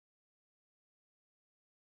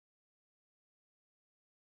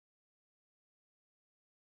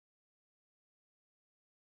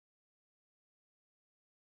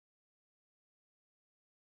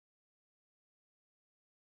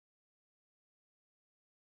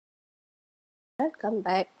Welcome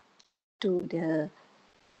back to the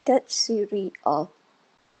third series of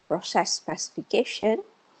process specification,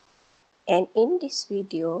 and in this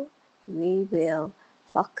video we will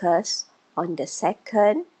focus on the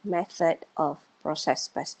second method of process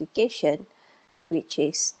specification, which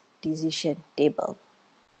is decision table.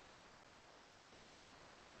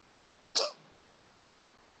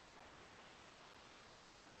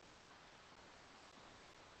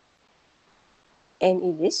 And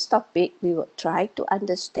in this topic, we will try to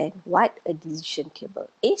understand what a decision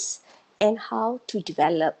table is and how to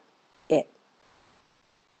develop it.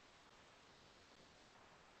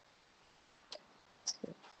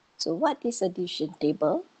 So what is a decision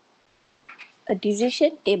table? A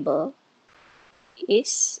decision table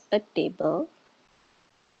is a table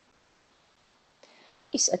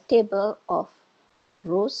of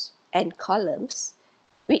rows and columns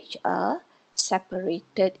which are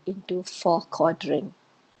separated into 4 quadrants.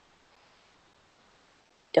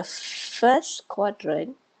 The first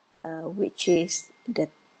quadrant, which is the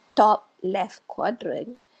top left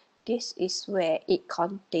quadrant, this is where it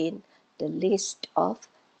contains the list of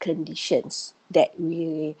conditions that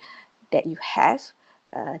you have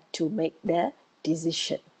to make the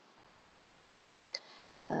decision.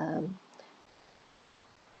 On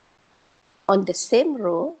the same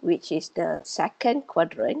row, which is the second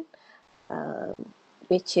quadrant,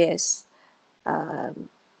 which is on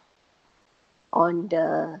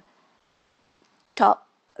the top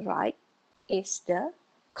right, is the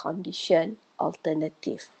condition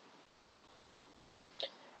alternative.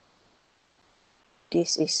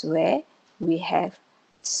 This is where we have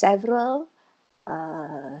several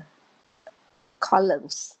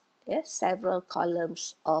columns, several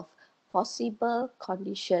columns of possible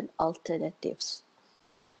condition alternatives.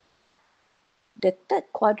 The third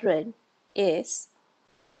quadrant is,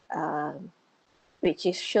 which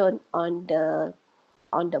is shown on the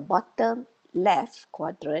bottom left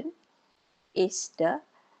quadrant, is the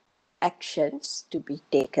actions to be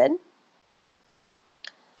taken.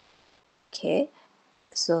 Okay,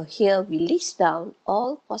 so here we list down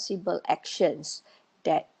all possible actions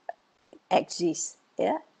that exist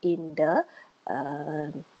in the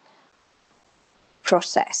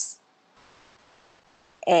process.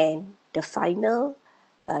 And the final,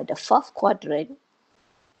 the fourth quadrant,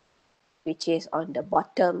 which is on the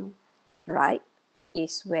bottom right,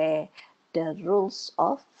 is where the rules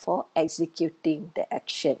for executing the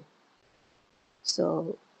action.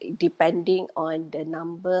 So depending on the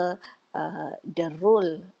number, the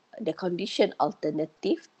rule, the condition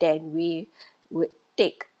alternative, then we would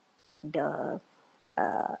take the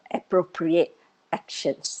appropriate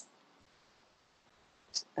actions.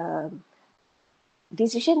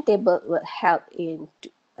 Decision table will help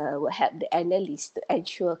the analyst to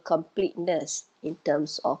ensure completeness in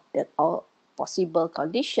terms of the all possible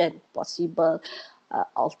condition, possible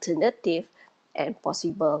alternative, and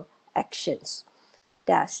possible actions.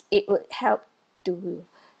 Thus, it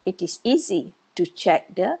is easy to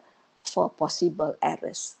check for possible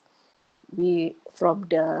errors. From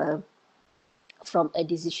a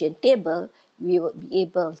decision table, we will be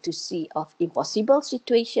able to see of impossible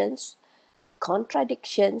situations,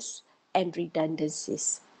 contradictions, and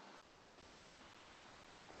redundancies.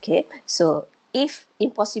 Okay, so if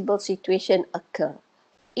impossible situation occur,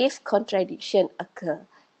 if contradiction occur,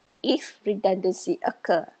 if redundancy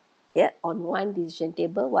occur, on one decision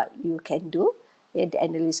table, what you can do, the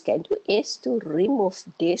analyst can do, is to remove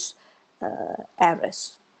these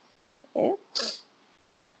errors.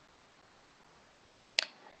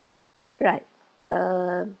 Right.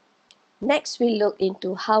 Next, we look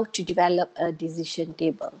into how to develop a decision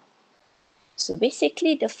table. So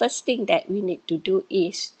basically, the first thing that we need to do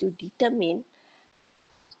is to determine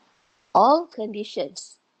all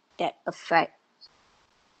conditions that affect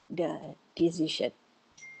the decision.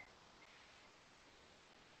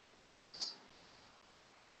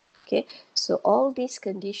 Okay, so all these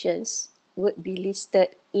conditions would be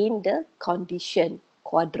listed in the condition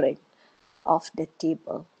quadrant of the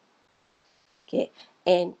table. Okay,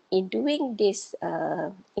 and in doing this,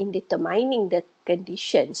 in determining the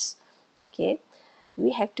conditions, okay,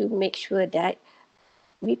 we have to make sure that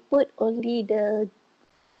we put only the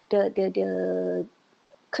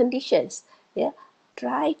conditions.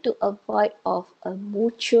 Try to avoid of a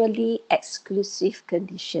mutually exclusive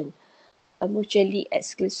condition. A mutually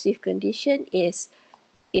exclusive condition is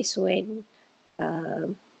when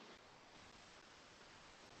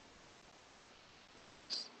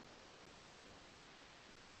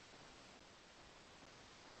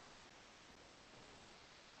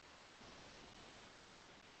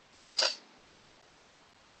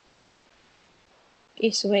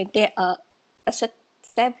there are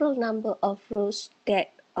several number of rows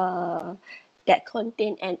that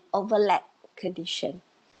contain an overlap condition.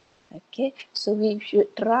 Okay, so we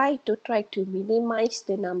should try to minimize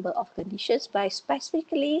the number of conditions by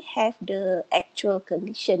specifically have the actual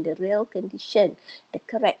condition, the real condition, the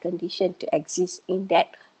correct condition to exist in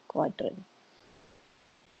that quadrant.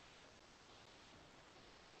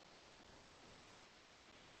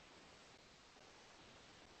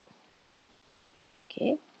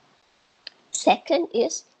 Okay. Second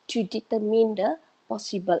is to determine the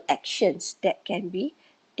possible actions that can be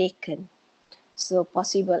taken. So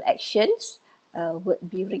possible actions would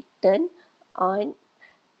be written on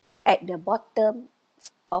at the bottom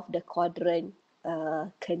of the quadrant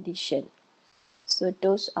condition. So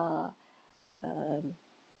those are okay.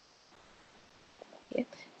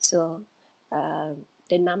 So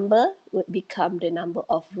the number would become the number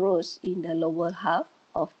of rows in the lower half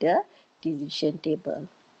of the decision table.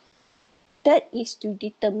 Third is to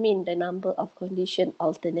determine the number of condition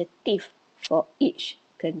alternative for each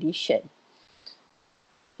condition.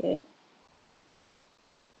 Okay.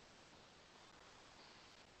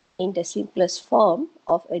 In the simplest form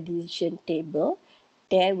of a decision table,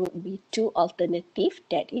 there would be two alternatives,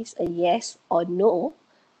 that is a yes or no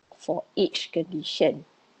for each condition.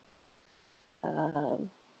 In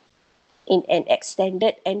an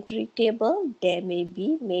extended entry table, there may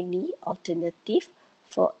be many alternatives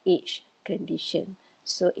for each condition.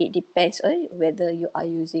 So it depends on whether you are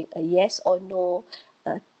using a yes or no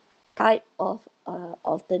type of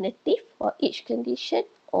alternative for each condition,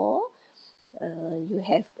 or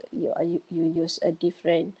you use a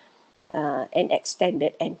different an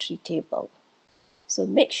extended entry table. So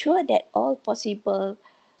make sure that all possible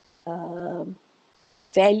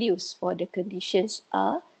values for the conditions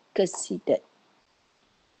are considered.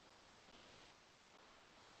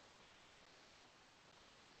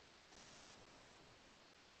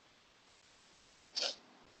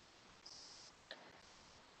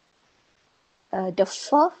 The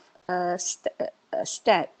fourth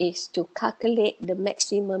step is to calculate the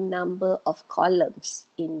maximum number of columns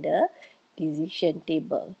in the decision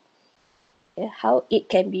table. How it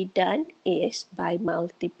can be done is by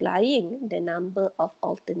multiplying the number of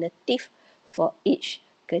alternatives for each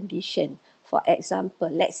condition. For example,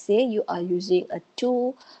 let's say you are using a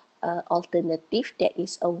two alternative, that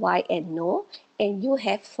is a Y and no, and you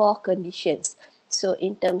have four conditions. So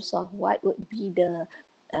in terms of what would be the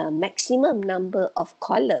maximum number of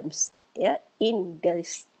columns in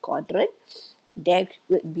this quadrant, there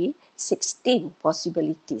would be 16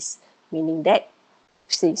 possibilities, meaning that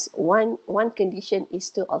since one condition is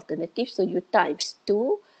two alternatives, so you times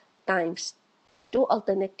two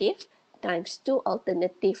alternative times two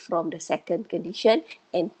alternative from the second condition,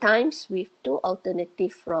 and times with two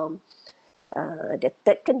alternative from the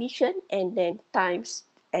third condition, and then times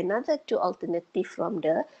another two alternative from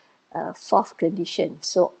the fourth condition.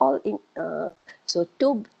 So all in so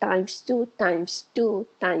 2 times 2 times 2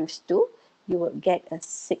 times 2, you will get a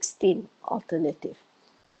 16 alternative.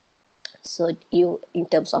 So you, in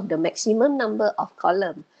terms of the maximum number of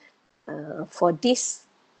column for this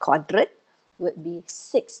quadrant, would be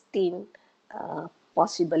 16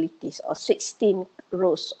 possibilities or 16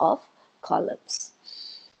 rows of columns.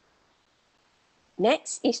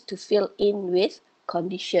 Next is to fill in with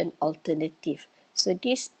condition alternative. So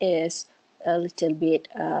this is a little bit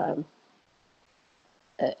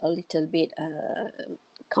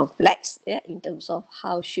complex, in terms of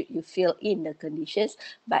how should you fill in the conditions,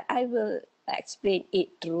 but I will explain it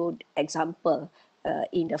through example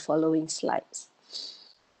in the following slides.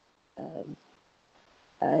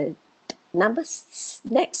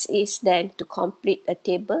 Next is then to complete a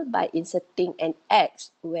table by inserting an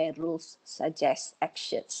X where rules suggest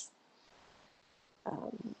actions.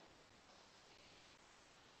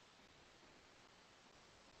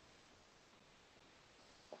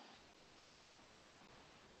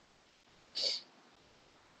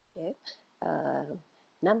 Okay.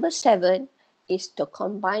 Number 7 is to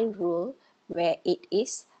combine rule where it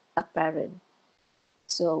is apparent.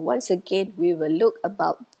 So once again, we will look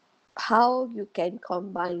about how you can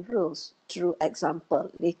combine rules through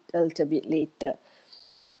example a little bit later.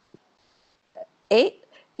 8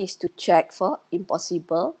 is to check for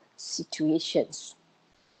impossible situations.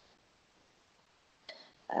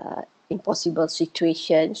 Impossible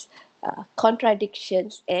situations,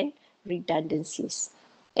 contradictions, and redundancies.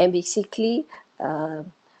 And basically,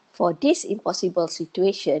 for this impossible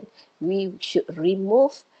situation, we should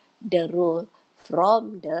remove the rule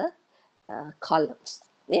from the columns.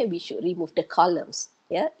 We should remove the columns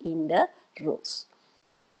in the rows.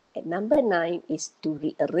 And number 9 is to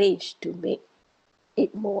rearrange to make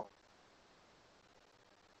it more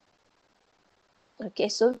Okay,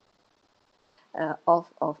 so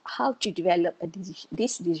of how to develop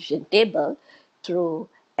this decision table through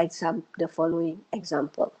the following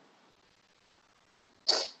example.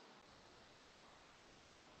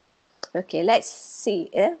 Okay, let's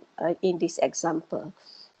see in this example.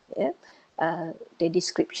 Yeah, the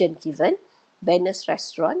description given. Benner's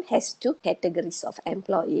restaurant has two categories of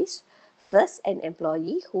employees. First, an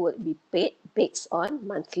employee who will be paid based on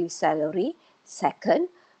monthly salary. Second,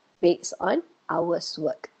 based on hours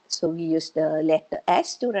work. So we use the letter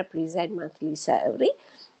S to represent monthly salary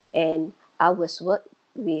and hours work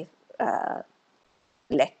with a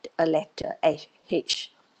letter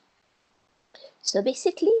H. So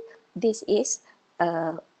basically, this is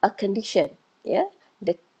a condition, yeah,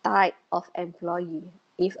 the type of employee.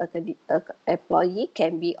 If a employee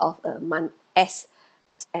can be of a S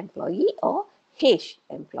employee or H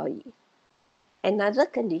employee. Another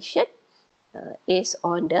condition is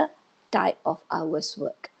on the type of hours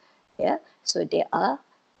work. Yeah, so there are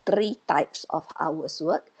three types of hours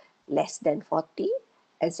work: less than 40,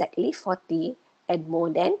 exactly 40, and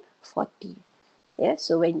more than 40. Yeah,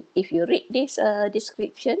 so if you read this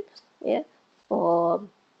description, yeah, for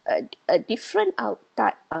a different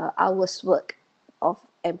hours work of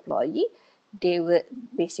employee, they would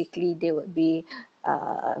be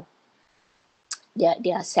uh,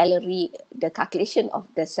 their salary, the calculation of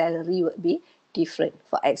the salary would be different.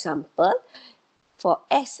 For example, for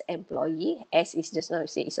S employee, S is just now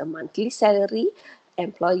say is a monthly salary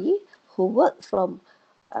employee who work from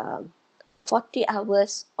um, 40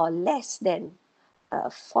 hours or less than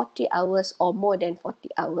 40 hours or more than 40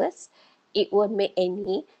 hours, it won't make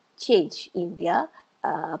any change in their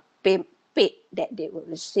pay that they will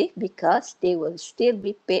receive, because they will still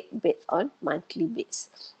be paid based on monthly base.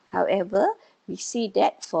 However, we see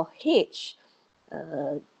that for H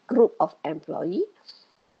group of employee,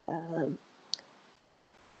 um,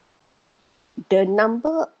 the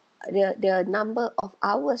number of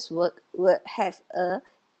hours work will have a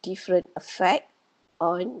different effect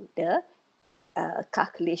on the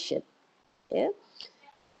calculation. Yeah.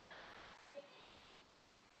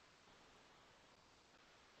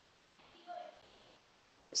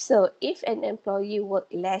 So if an employee work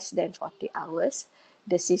less than 40 hours,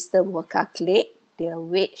 the system will calculate their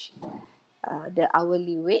wage, the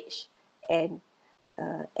hourly wage, and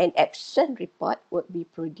an absent report would be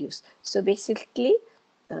produced. So basically,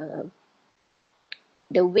 uh,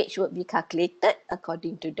 the wage would be calculated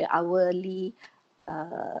according to the hourly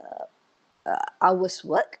hours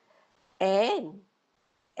work, and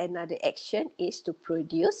another action is to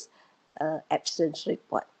produce absence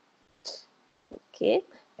report. Okay.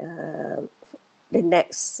 The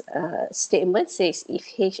next statement says if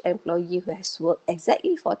H employee who has worked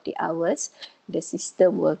exactly 40 hours, the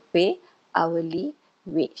system will pay hourly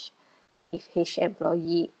wage. If H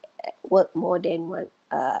employee work more than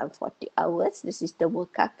 40 hours, the system will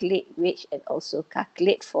calculate wage and also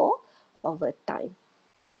calculate for overtime.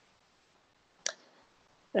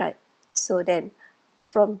 Right. So then,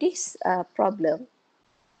 from this problem,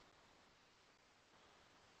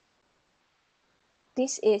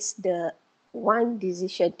 this is the one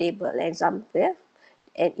decision table example,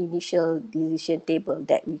 an initial decision table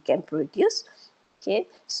that we can produce. Okay,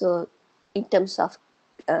 so in terms of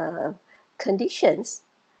uh, conditions,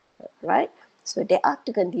 right? So there are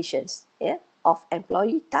two conditions, yeah, of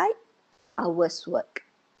employee type, hours work.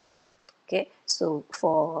 Okay, so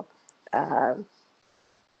for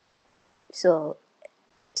so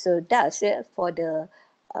thus for the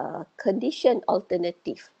condition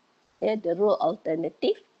alternative, yeah, the row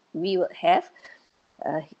alternative, we would have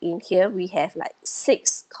in here we have like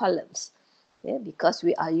 6 columns, yeah, because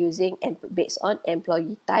we are using based on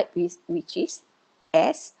employee type, which is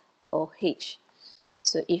S or H.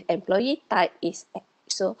 So if employee type is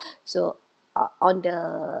so so on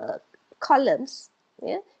the columns,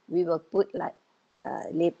 yeah, we will put like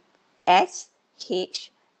S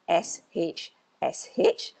H S H S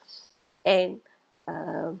H, and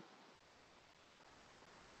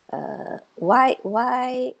why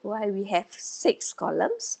we have 6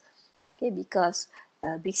 columns? Okay, because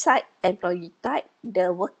beside employee type,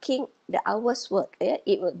 the hours work,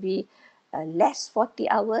 it would be less 40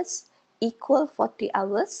 hours, equal 40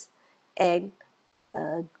 hours, and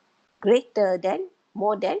uh, greater than,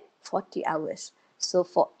 more than 40 hours. So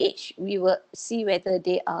for each, we will see whether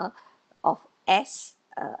they are of S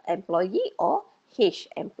employee or H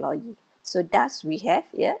employee. So thus we have,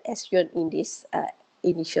 yeah, as shown in this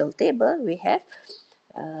initial table, we have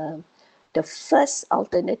uh, the first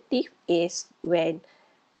alternative is when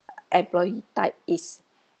employee type is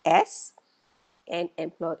S and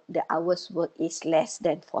the hours work is less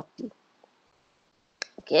than 40.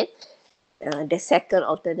 Okay, the second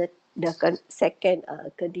alternate, second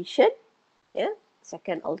condition, yeah,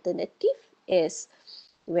 second alternative is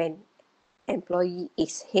when employee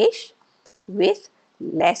is H with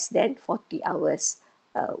less than 40 hours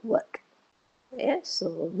work. Yeah,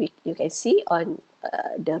 so you can see on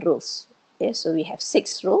the rules. Yeah, so we have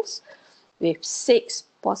 6 rules with 6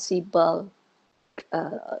 possible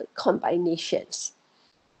combinations.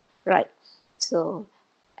 Right. So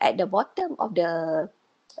at the bottom of the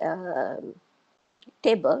um,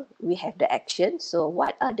 table, we have the actions. So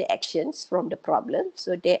what are the actions from the problem?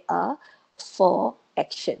 So there are 4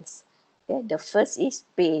 actions. Okay. The first is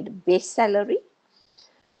pay the base salary.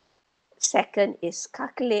 Second is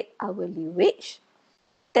calculate hourly wage.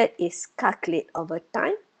 Third is calculate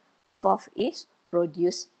overtime. Fourth is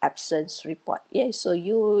produce absence report. Yeah, so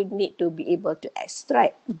you need to be able to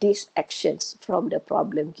extract these actions from the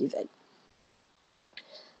problem given.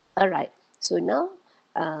 All right. So now,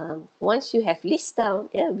 once you have list down,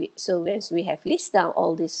 so once we have list down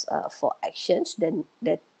all these 4 actions, then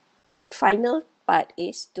the final part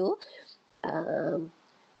is to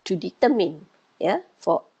determine,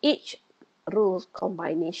 for each rule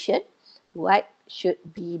combination, what should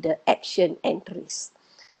be the action entries.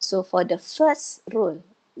 So for the first rule,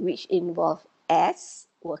 which involve as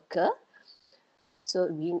worker, so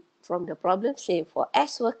we, from the problem say for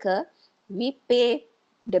as worker, we pay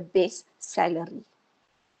the base salary.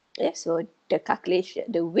 Yeah, so the calculation,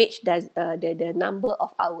 the wage does, the number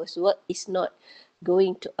of hours work is not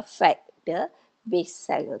going to affect the base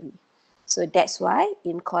salary. So that's why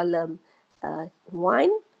in column 1,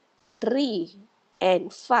 3,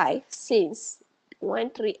 and 5, since 1,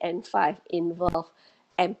 3, and 5 involve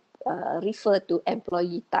and refer to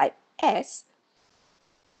employee type S,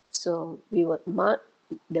 so we will mark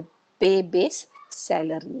the pay base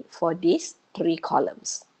salary for these 3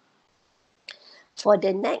 columns. For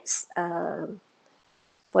the next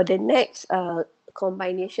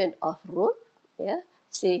combination of rule, yeah,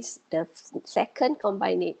 since the second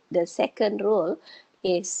rule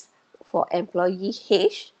is for employee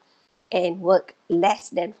H and work less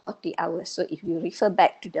than 40 hours. So if you refer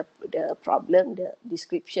back to the problem, the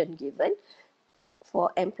description given,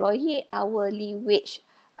 for employee hourly wage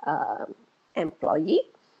employee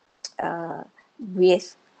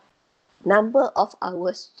with number of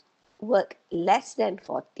hours work less than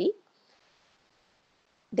 40,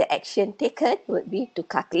 the action taken would be to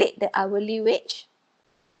calculate the hourly wage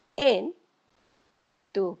and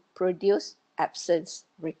to produce absence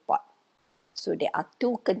report. So there are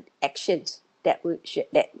 2 actions that will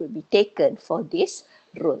be taken for this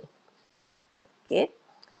rule. Okay.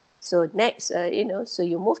 So next, so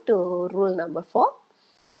you move to rule number 4.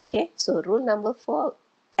 Okay. So rule number 4,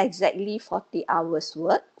 exactly 40 hours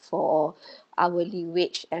work for hourly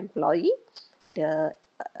wage employee. The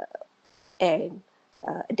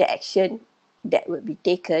action that would be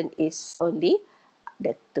taken is only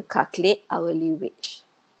to calculate hourly wage.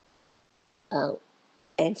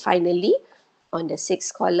 And finally, on the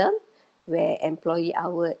 6th column, where employee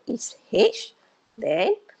hour is H,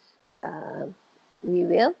 then we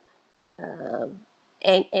will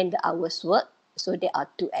end the hours work. So there are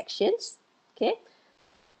 2 actions, okay,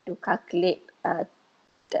 to calculate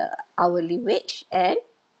the hourly wage and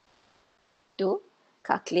to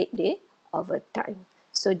calculate the overtime.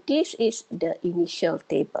 So this is the initial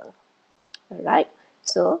table. All right.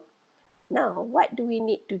 So now what do we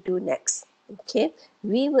need to do next? Okay,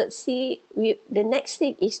 we will see. The next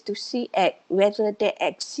thing is to see at whether there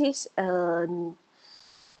exists an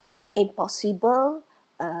impossible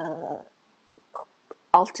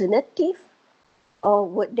alternative, or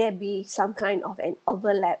would there be some kind of an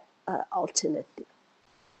overlap alternative.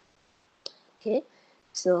 Okay,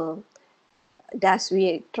 so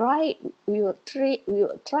we will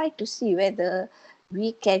try to see whether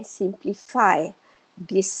we can simplify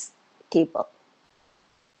this table.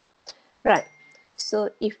 Right.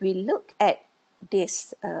 So if we look at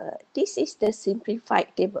this, this is the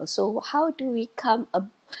simplified table. So how do we come up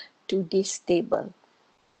to this table?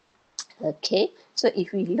 Okay. So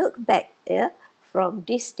if we look back from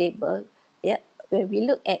this table, when we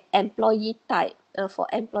look at employee type, for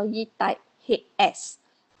employee type HS,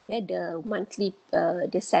 the monthly,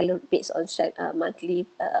 the salary based on monthly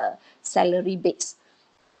salary base.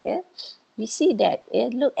 We see that.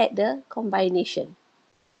 Look at the combination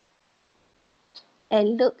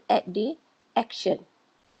and look at the action.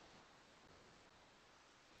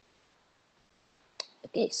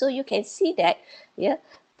 Okay, so you can see that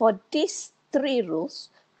for these 3 rules,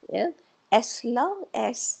 as long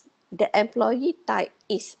as the employee type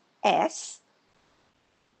is S,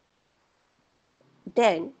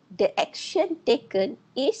 then the action taken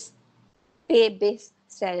is pay-based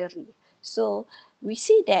salary. So we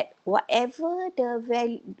see that whatever the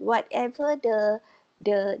value, whatever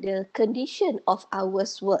the condition of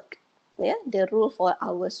hours work, yeah, the rule for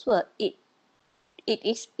hours work, it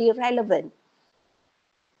is irrelevant.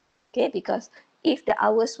 Okay, because if the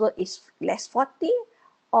hours work is less 40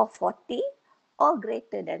 or 40 or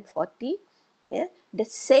greater than 40, yeah, the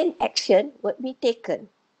same action would be taken,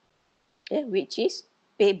 yeah, which is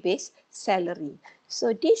pay-based salary.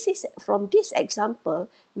 So this is, from this example,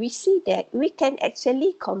 we see that we can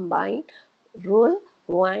actually combine rule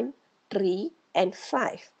 1, 3, and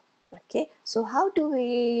 5. Okay, so how do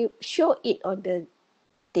we show it on the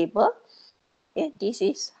table? Yeah, this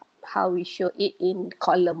is how we show it in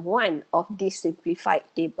column 1 of this simplified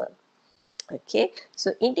table. Okay,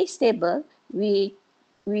 so in this table, we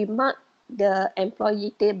mark the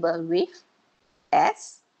employee table with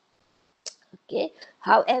S. Okay,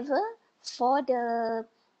 however, for the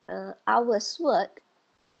hours work,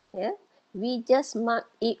 yeah, we just mark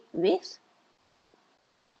it with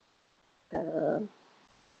uh,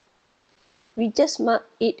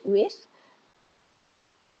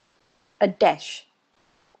 a dash.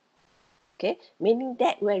 Okay, meaning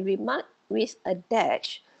that when we mark with a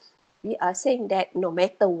dash, we are saying that no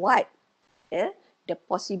matter what, yeah, the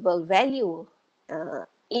possible value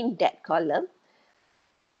in that column,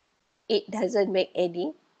 it doesn't make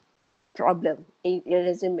any problem. It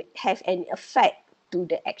doesn't have any effect to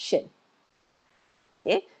the action.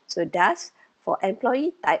 Okay, so thus for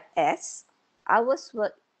employee type S, hours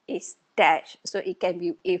work is dash. So it can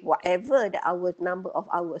be, if whatever the hour number of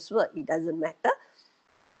hours work, it doesn't matter.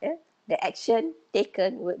 Yeah? The action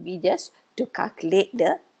taken would be just to calculate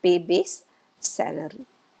the pay base salary.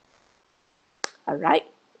 All right.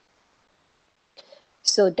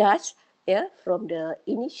 So thus, yeah, from the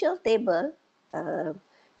initial table,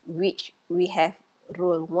 which we have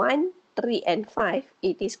rule 1, 3, and 5,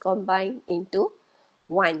 it is combined into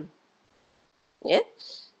 1. Yeah,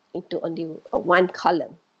 into only one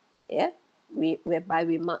column. Yeah, whereby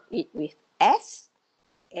we mark it with S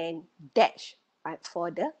and dash for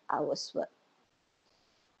the hours work.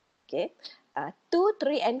 Okay, 2,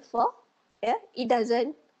 3, and 4. Yeah, it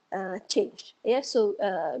doesn't change. Yeah, so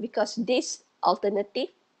because this alternative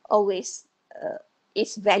always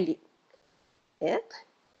is valid. Yeah,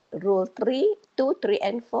 rule 3, 2, 3,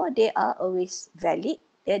 and 4, they are always valid.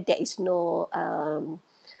 There is no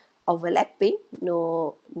overlapping,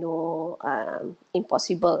 no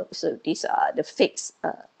impossible. So these are the fixed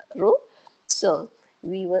rule. So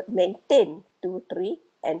we will maintain 2, 3,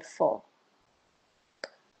 and 4.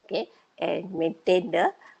 Okay, and maintain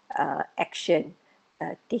the action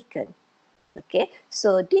taken. Okay,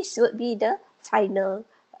 so this would be the final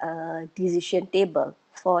decision table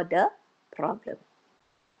for the problem.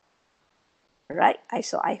 Right?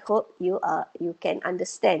 So I hope you can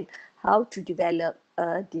understand how to develop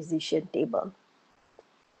a decision table.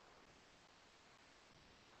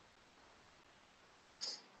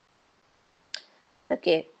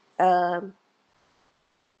 Okay,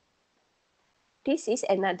 this is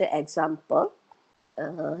another example.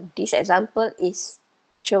 This example is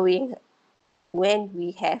showing when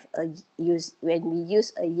we use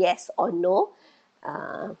a yes or no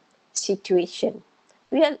situation.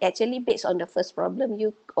 Well, actually, based on the first problem,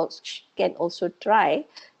 you can also try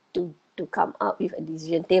to come up with a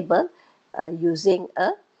decision table using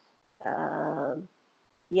a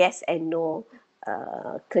yes and no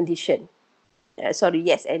condition.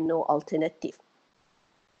 Yes and no alternative.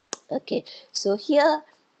 Okay, so here,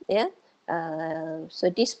 yeah, so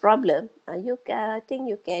this problem, I think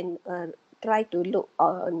you can try to look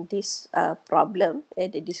on this problem,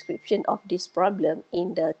 the description of this problem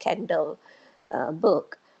in the Kendall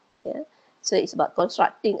book. Yeah, so it's about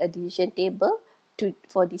constructing a decision table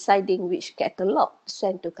for deciding which catalog to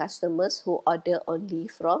send to customers who order only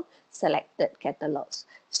from selected catalogs.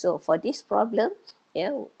 So for this problem,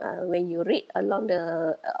 yeah, when you read along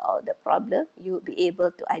the problem, you'll be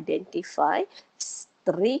able to identify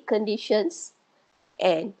 3 conditions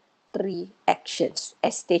and 3 actions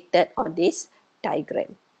as stated on this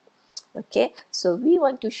diagram. Okay, so we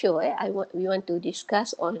want to show, we want to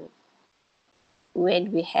discuss on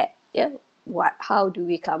when we had, yeah, how do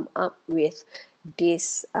we come up with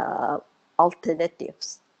these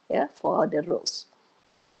alternatives, yeah, for the rules.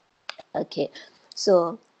 Okay,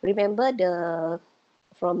 so remember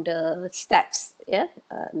from the steps, yeah,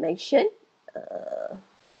 mentioned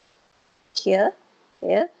here,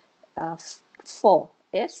 yeah, 4,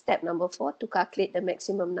 yeah, step number 4, to calculate the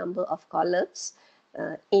maximum number of columns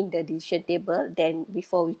in the decision table, then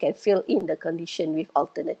before we can fill in the condition with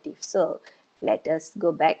alternatives. So let us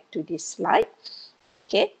go back to this slide.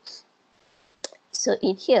 Okay, so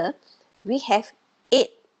in here we have 8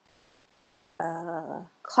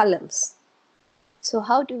 columns. So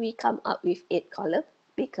how do we come up with 8 columns?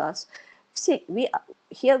 Because see,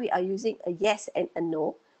 here we are using a yes and a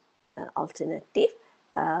no alternative,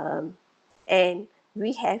 and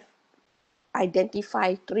we have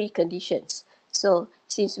identified 3 conditions. So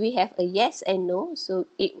since we have a yes and no, so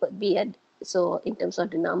it would be so in terms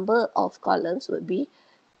of the number of columns would be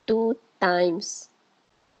 2 times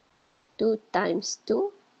 2 times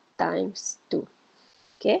 2 times 2.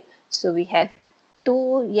 Okay, so we have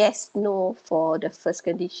 2 yes, no for the first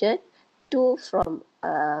condition, 2 from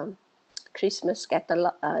Christmas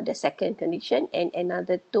catalog, the second condition, and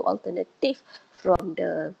another 2 alternative from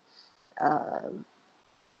the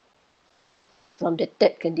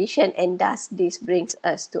third condition, and thus this brings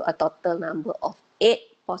us to a total number of 8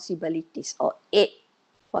 possibilities or 8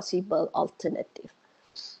 possible alternatives.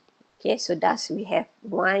 Okay, so thus we have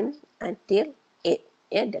 1 until 8,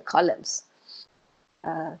 yeah, the columns.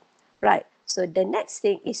 Right, so the next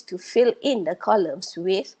thing is to fill in the columns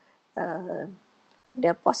with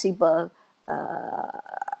the possible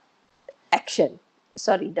action.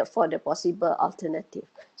 Sorry, for the possible alternative.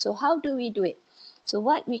 So how do we do it? So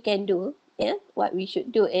what we can do, yeah, what we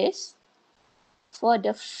should do is, for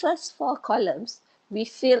the first 4 columns, we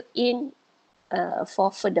fill in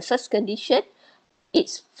for the first condition,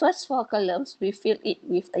 its first 4 columns, we fill it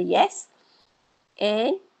with a yes,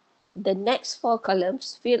 and the next 4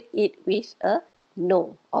 columns fill it with a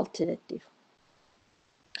no alternative.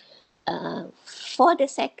 For the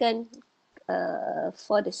second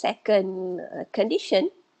condition,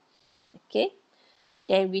 okay,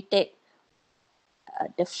 then we take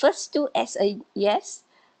the first 2 as a yes,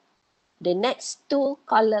 the next 2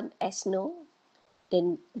 column as no,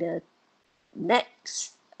 then the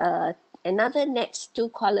next another next 2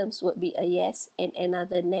 columns would be a yes, and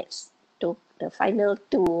another next 2, the final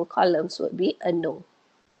 2 columns would be a no.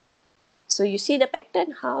 So you see the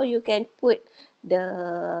pattern, how you can put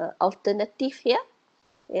the alternative here,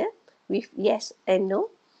 yeah, with yes and no.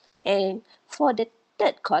 And for the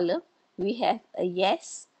third column, we have a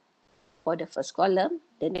yes for the first column,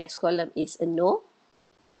 the next column is a no,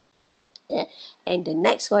 yeah, and the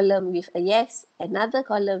next column with a yes, another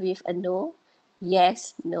column with a no,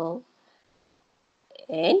 yes, no,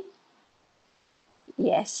 and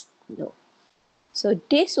yes, no. So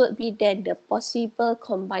this would be then the possible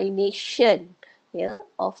combination, yeah,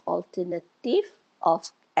 of alternative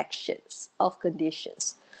of actions, of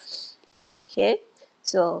conditions. Okay,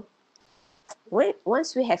 so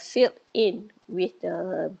once we have filled in with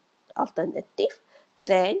the alternative,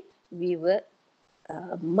 then we will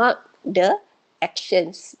mark the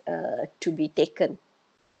actions to be taken,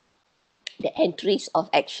 the entries of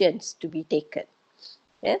actions to be taken.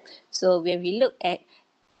 Yeah? So when we look at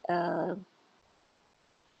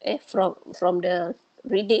from the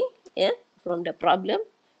reading, yeah, from the problem,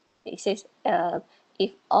 it says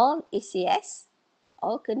if all is yes,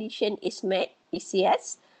 all condition is met is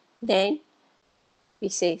yes, then we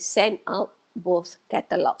say send out both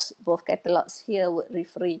catalogs. Both catalogs here would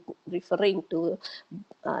referring to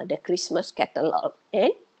the Christmas catalog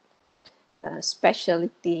and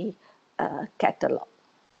specialty catalog.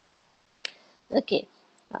 Okay,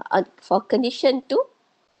 for condition 2,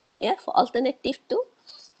 yeah, for alternative 2,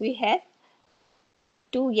 we have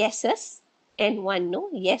 2 yeses and 1 no.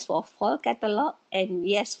 Yes for fall catalog and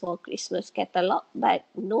yes for Christmas catalog, but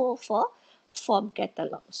no for form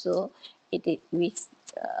catalog. So it is with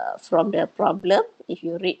from the problem. If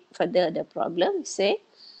you read further the problem, say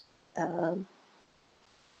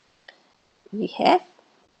we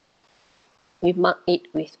mark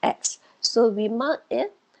it with X. So we mark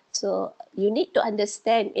it. So you need to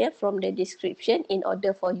understand it from the description in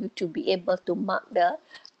order for you to be able to mark the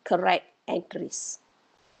correct entries.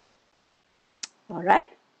 All right.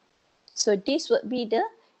 So this would be the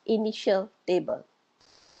initial table.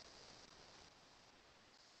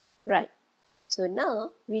 Right. So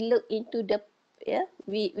now we look into the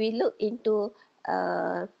we look into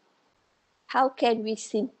how can we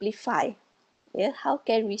simplify. Yeah, how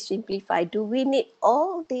can we simplify? Do we need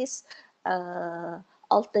all these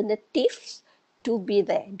alternatives to be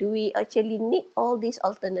there? Do we actually need all these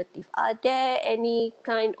alternatives? Are there any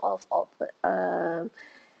kind of an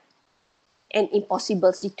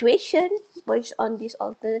impossible situation based on this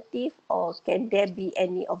alternative, or can there be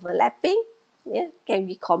any overlapping? Yeah, can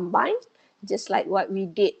we combine, just like what we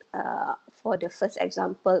did for the first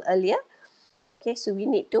example earlier? Okay, so we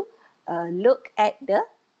need to look at the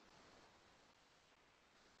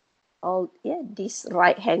this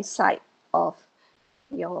right hand side of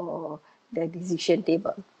your the decision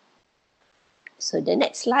table. So the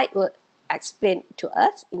next slide will explain to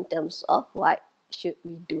us in terms of what should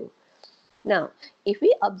we do. Now, if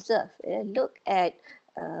we observe, look at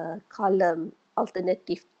column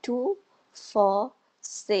alternative 2, 4,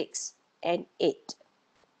 6, and 8.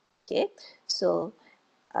 Okay, so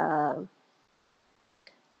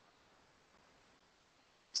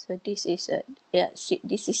so this is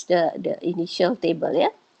this is the initial table.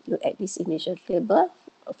 Yeah, look at this initial table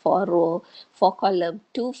for row, for column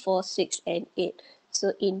 2, 4, 6, and 8.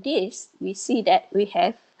 So in this, we see that we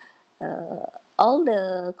have all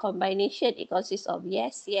the combination. It consists of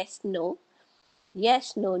yes, yes, no,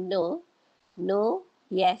 yes, no, no, no,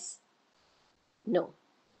 yes, no.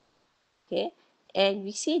 Okay, and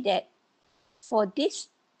we see that for this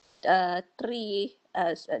three,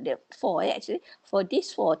 the four actually, for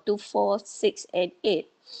this 4, 2, 4, 6, and 8.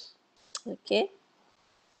 Okay,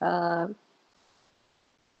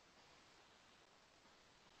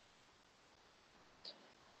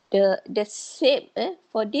 the same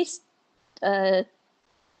for this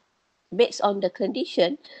based on the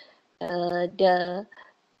condition, the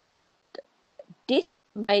this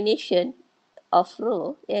combination of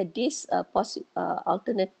row, these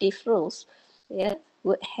alternative rows,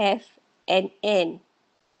 would have an n,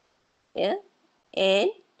 and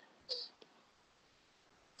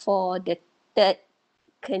for the third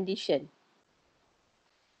condition.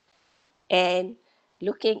 And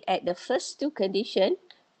looking at the first two conditions,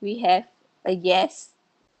 we have a yes,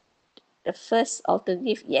 the first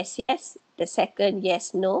alternative yes, yes, the second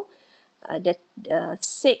yes, no. The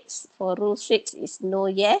 6 for rule 6 is no,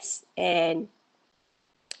 yes, and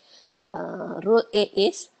rule 8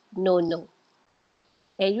 is no, no.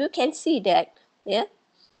 And you can see that,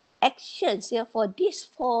 actions, for these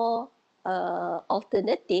four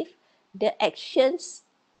alternative, the actions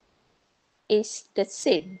is the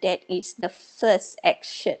same. That is the first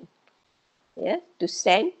action, to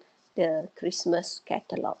send the Christmas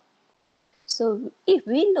catalog. So if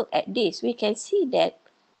we look at this, we can see that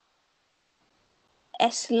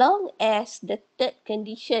as long as the third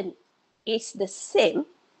condition is the same,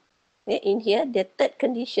 in here, the third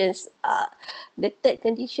conditions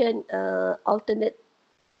alternative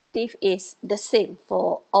is the same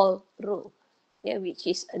for all row, which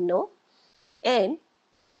is a no, and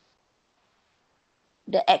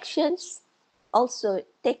the actions also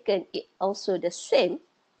taken also the same,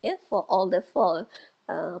 for all the four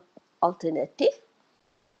alternative.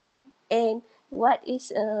 And what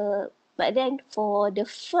is but then for the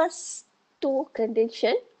first two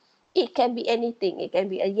condition, it can be anything. It can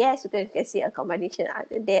be a yes, you can see a combination.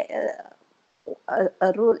 There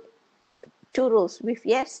a rule, two rules with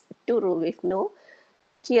yes, two rules with no.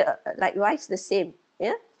 Here, likewise, the same,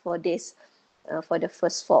 for this, for the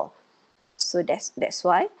first four. So that's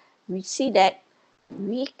why we see that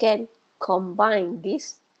we can combine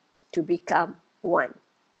this to become one.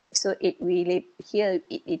 So it really, here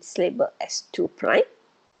it's labeled as 2 prime,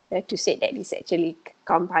 to say that it's actually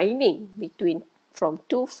combining between from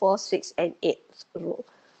 2, 4, 6, and 8 row.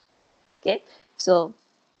 Okay, so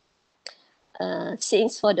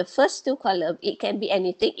since for the first two column, it can be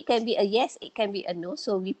anything. It can be a yes, it can be a no.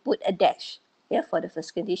 So we put a dash, for the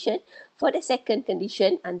first condition. For the second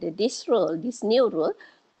condition, under this rule, this new rule,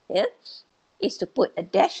 is to put a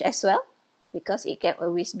dash as well, because it can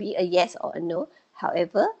always be a yes or a no.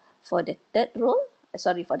 However, for the third rule,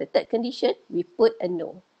 for the third condition, we put a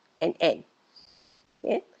no, an n.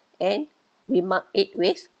 And we mark it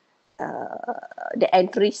with the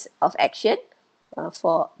entries of action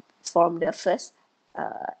from the first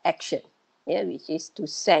action, which is to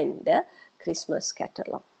send the Christmas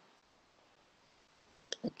catalog.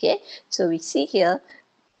 Okay, so we see here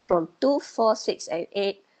from 2, 4, 6, and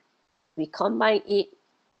 8, we combine it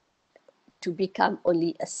to become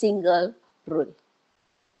only a single rule.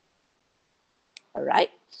 All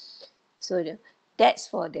right, so that's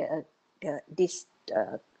for these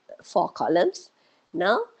 4 columns.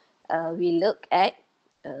 Now we look at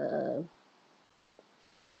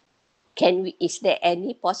is there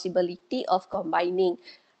any possibility of combining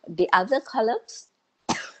the other columns?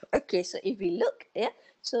 Okay, so if we look,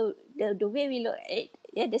 so the way we look at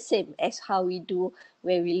it, the same as how we do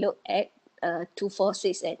when we look at 2, 4,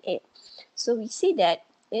 6, and 8. So we see that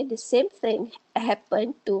the same thing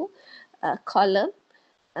happened to column,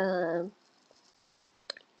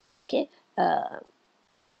 okay,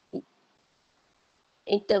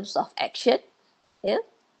 in terms of action.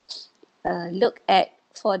 Look at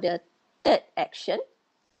for the third action.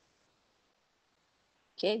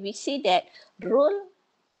 Okay, we see that rule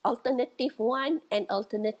alternative 1 and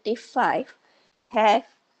alternative 5 have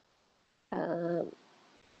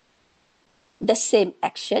the same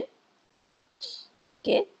action.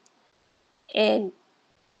 Okay, and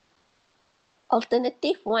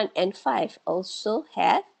alternative 1 and 5 also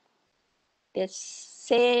have the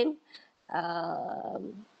same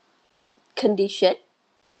condition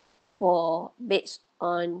for based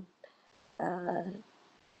on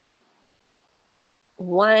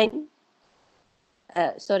one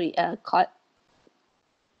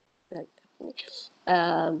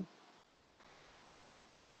um,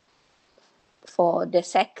 for the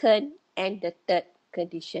second and the third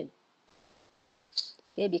condition.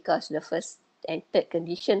 Okay, because the first and third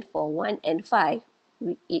condition for 1 and 5,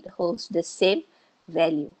 it holds the same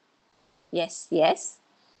value. Yes, yes.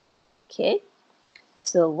 Okay,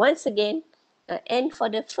 so once again, and for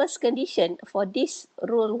the first condition, for this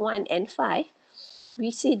rule 1 and 5,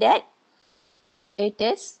 we see that it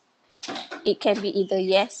can be either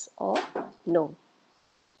yes or no.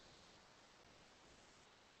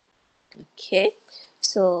 Okay,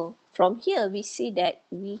 so from here we see that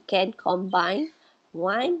we can combine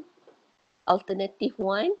one alternative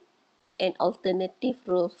 1 and alternative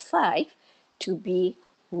rule 5 to be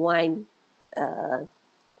one uh,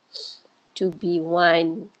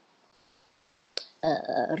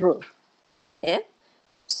 rule. Yeah,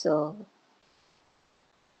 so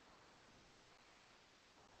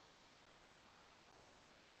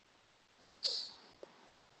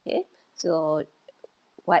okay, so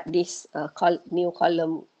what this new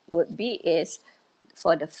column would be is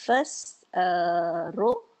for the first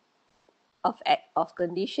row of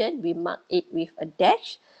condition, we mark it with a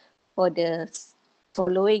dash. For the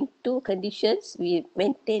following two conditions, we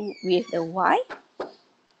maintain with the Y.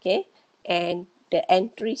 Okay, and the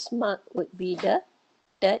entries mark would be the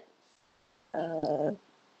third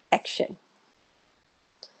action.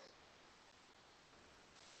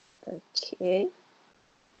 Okay,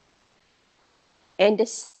 and the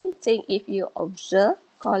same thing if you observe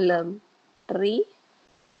column 3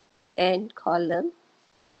 and column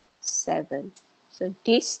 7. So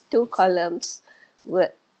these two columns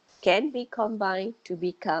can be combined to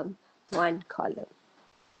become one column.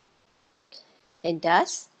 And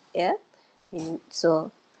thus, yeah,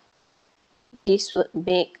 so this would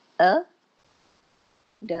make the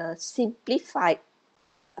simplified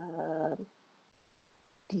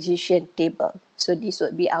decision table. So this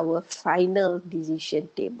would be our final decision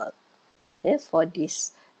table, yeah, for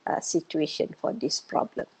this situation, for this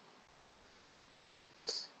problem.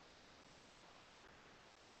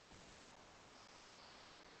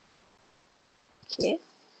 Okay.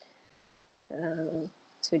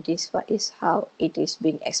 So this is how it is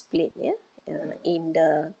being explained, yeah, in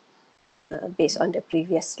the based on the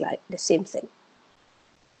previous slide, the same thing.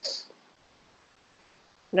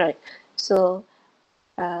 Right. So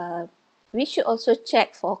we should also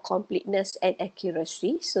check for completeness and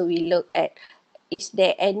accuracy. So we look at, is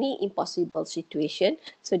there any impossible situation?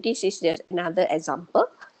 So this is just another example.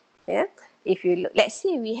 Yeah. If you look, let's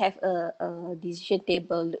say we have a decision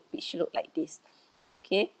table which look like this.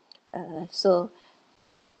 Okay. So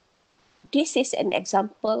this is an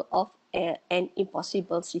example of an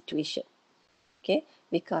impossible situation. Okay,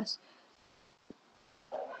 because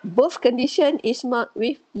both condition is marked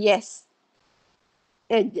with yes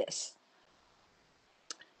and yes.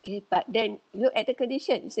 Okay, but then look at the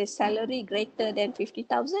condition. It says salary greater than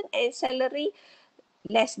 50,000 and salary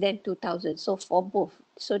less than 2,000. So for both.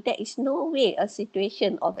 So there is no way a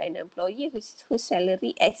situation of an employee whose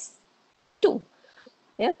salary is 2.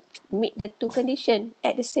 Yeah, meet the two conditions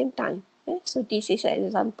at the same time. Yeah? So this is an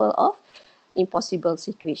example of impossible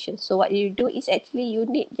situation. So what you do is actually you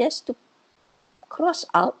need just to cross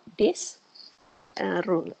out this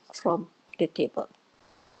rule from the table.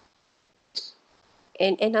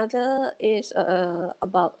 And another is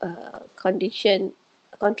about contradiction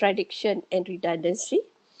and redundancy.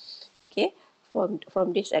 Okay,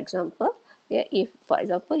 from this example, yeah, if for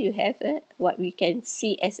example you have what we can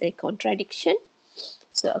see as a contradiction.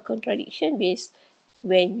 So a contradiction is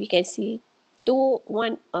when we can see two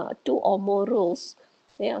or more rules,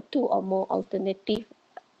 yeah, two or more alternative.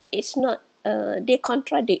 It's not they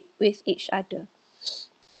contradict with each other.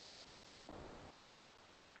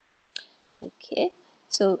 Okay,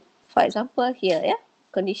 so for example here, yeah,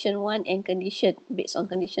 condition 1 and condition, based on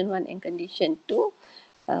condition 1 and condition 2,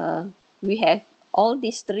 we have all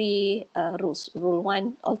these three rules. Rule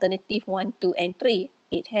 1, alternative 1, 2, and 3.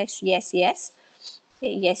 It has yes, yes,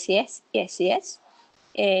 yes, yes, yes, yes.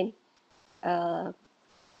 And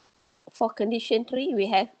for condition 3, we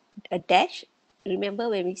have a dash. Remember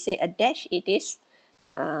when we say a dash, it is,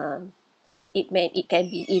 it can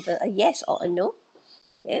be either a yes or a no.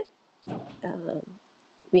 Yeah.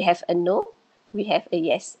 We have a no, we have a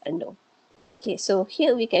yes, a no. Okay, so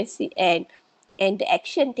here we can see and the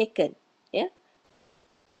action taken. Yeah,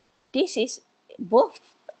 this is both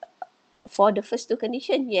for the first two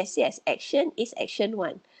condition. Yes, action is action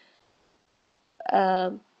one.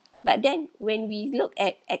 But then when we look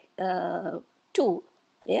at two,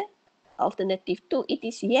 yeah, alternative two, it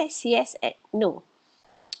is yes, and no.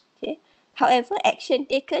 Okay. However, action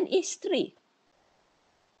taken is three.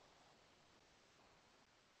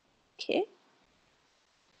 Okay.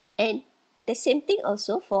 And the same thing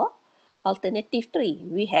also for alternative three.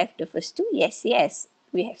 We have the first two, yes.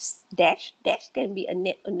 We have dash can be a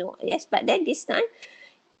no, yes. But then this time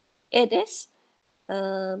it is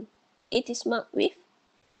um, it is marked with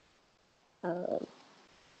uh,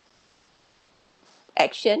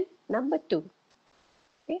 action number two.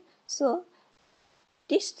 Okay. So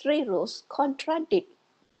these three rows contradict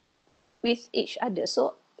with each other.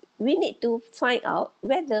 So we need to find out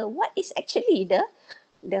whether what is actually the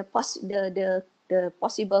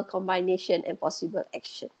possible combination and possible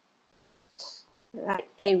action, right?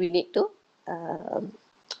 And we need to um,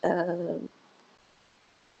 um,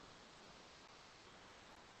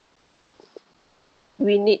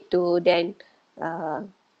 then uh,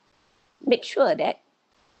 make sure that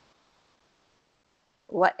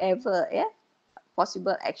whatever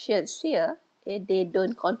possible actions here, they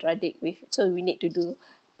don't contradict with. So we need to do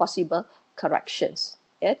possible corrections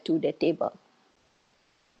to the table.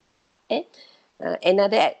 Okay.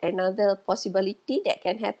 Another possibility that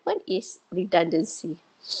can happen is redundancy.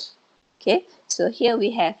 Okay, so here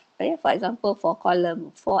we have, for example, for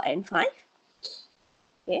column 4 and 5.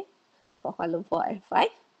 Okay, for column 4 and 5,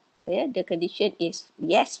 the condition is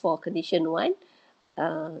yes for condition 1,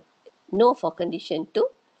 no for condition 2,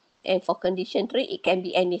 and for condition 3, it can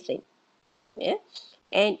be anything. Yeah,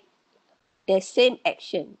 and the same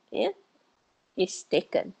action is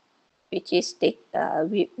taken, which is it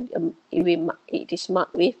is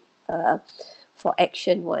marked with for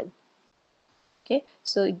action 1. Okay,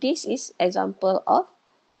 so this is example of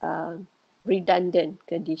redundant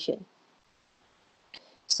condition.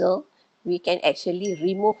 So we can actually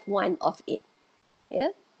remove one of it. Yeah,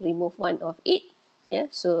 remove one of it. Yeah,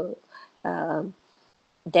 so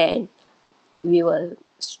then we will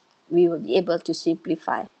be able to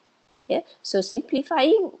simplify. Yeah, so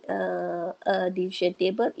simplifying a division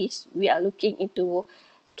table is we are looking into,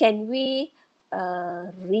 can we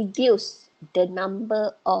reduce the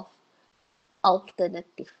number of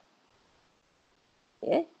alternative?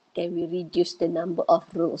 Yeah, can we reduce the number of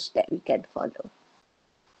rows that we can follow?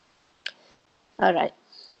 All right,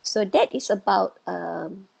 so that is about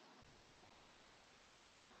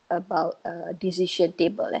decision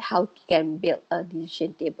table, like how you can build a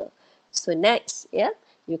decision table. So next,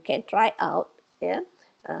 you can try out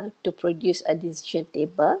to produce a decision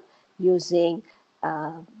table using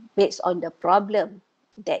based on the problem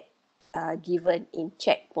that given in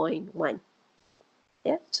checkpoint 1.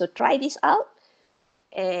 Yeah, so try this out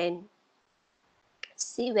and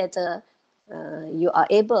see whether you are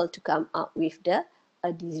able to come up with the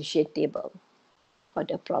decision table for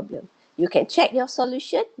the problem. You can check your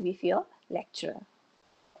solution with your lecturer.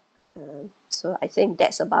 So I think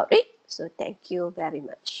that's about it. So thank you very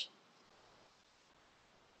much.